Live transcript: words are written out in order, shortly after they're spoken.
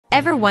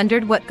Ever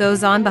wondered what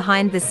goes on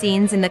behind the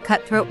scenes in the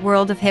cutthroat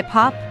world of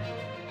hip-hop?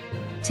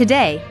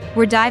 Today,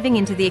 we're diving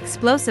into the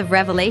explosive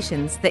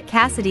revelations that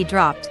Cassidy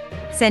dropped,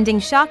 sending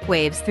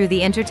shockwaves through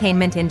the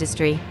entertainment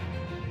industry.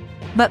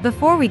 But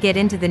before we get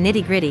into the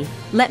nitty-gritty,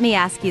 let me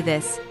ask you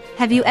this.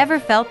 Have you ever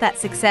felt that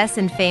success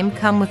and fame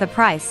come with a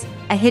price,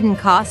 a hidden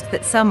cost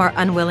that some are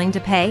unwilling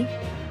to pay?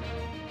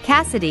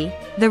 Cassidy,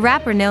 the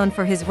rapper known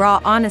for his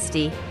raw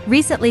honesty,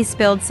 recently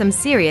spilled some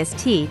serious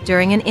tea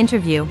during an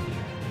interview.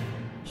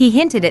 He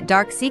hinted at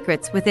dark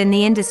secrets within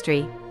the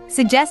industry,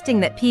 suggesting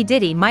that P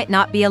Diddy might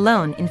not be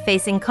alone in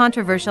facing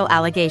controversial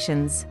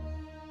allegations.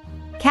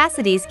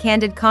 Cassidy's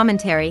candid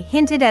commentary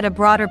hinted at a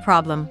broader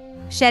problem,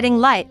 shedding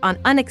light on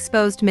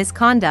unexposed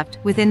misconduct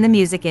within the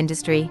music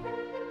industry.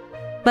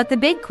 But the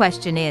big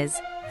question is,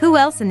 who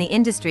else in the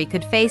industry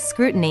could face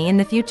scrutiny in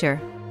the future?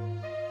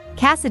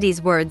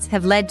 Cassidy's words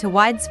have led to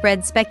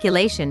widespread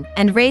speculation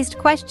and raised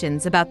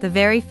questions about the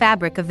very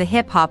fabric of the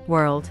hip-hop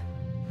world.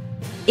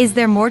 Is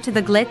there more to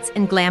the glitz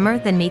and glamour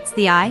than meets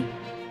the eye?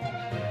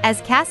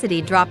 As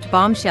Cassidy dropped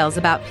bombshells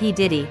about P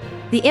Diddy,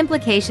 the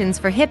implications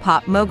for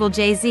hip-hop mogul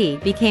Jay-Z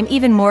became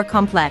even more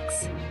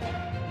complex.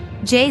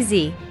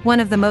 Jay-Z, one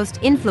of the most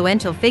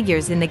influential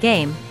figures in the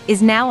game,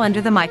 is now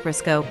under the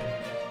microscope.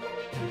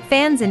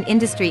 Fans and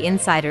industry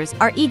insiders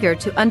are eager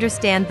to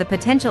understand the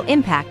potential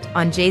impact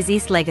on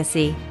Jay-Z's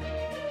legacy.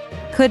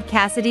 Could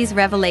Cassidy's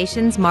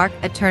revelations mark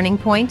a turning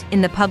point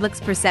in the public's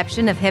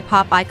perception of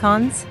hip-hop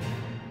icons?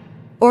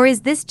 Or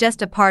is this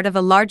just a part of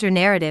a larger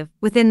narrative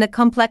within the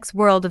complex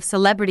world of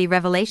celebrity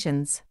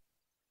revelations?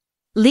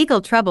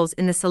 Legal troubles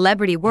in the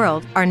celebrity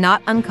world are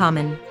not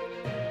uncommon.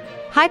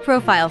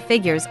 High-profile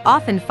figures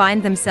often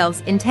find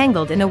themselves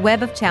entangled in a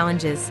web of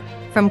challenges,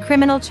 from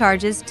criminal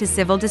charges to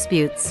civil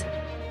disputes.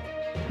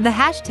 The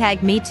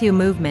 #MeToo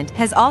movement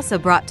has also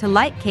brought to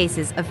light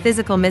cases of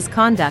physical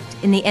misconduct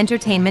in the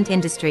entertainment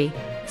industry,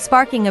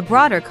 sparking a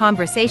broader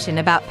conversation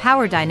about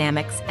power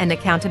dynamics and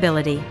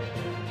accountability.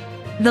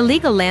 The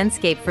legal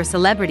landscape for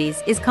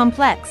celebrities is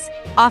complex,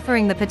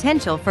 offering the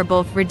potential for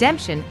both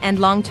redemption and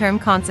long-term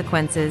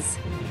consequences.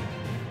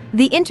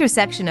 The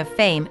intersection of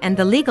fame and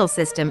the legal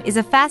system is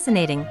a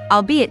fascinating,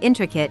 albeit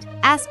intricate,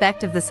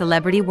 aspect of the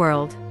celebrity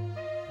world.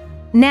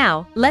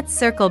 Now, let's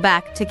circle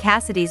back to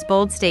Cassidy's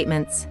bold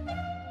statements.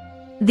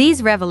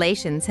 These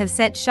revelations have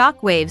sent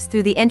shockwaves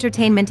through the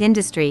entertainment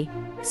industry,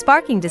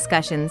 sparking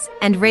discussions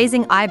and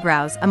raising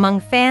eyebrows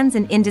among fans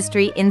and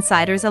industry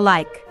insiders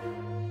alike.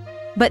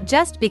 But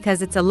just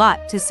because it's a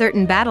lot to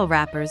certain battle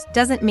rappers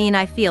doesn't mean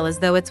I feel as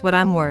though it's what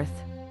I'm worth.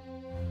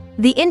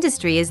 The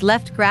industry is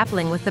left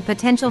grappling with the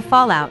potential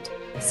fallout,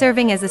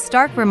 serving as a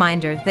stark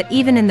reminder that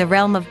even in the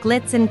realm of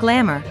glitz and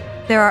glamour,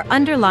 there are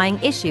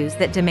underlying issues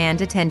that demand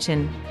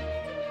attention.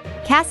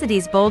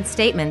 Cassidy's bold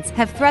statements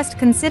have thrust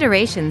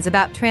considerations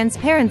about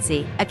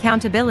transparency,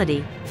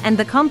 accountability, and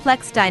the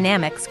complex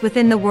dynamics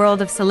within the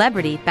world of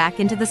celebrity back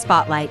into the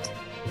spotlight.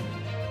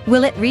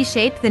 Will it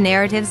reshape the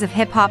narratives of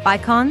hip-hop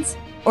icons?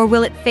 Or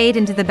will it fade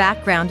into the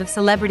background of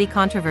celebrity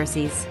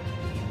controversies?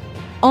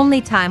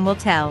 Only time will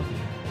tell.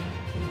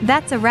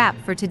 That's a wrap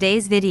for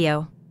today's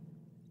video.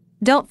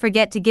 Don't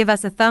forget to give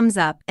us a thumbs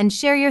up and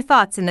share your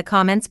thoughts in the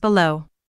comments below.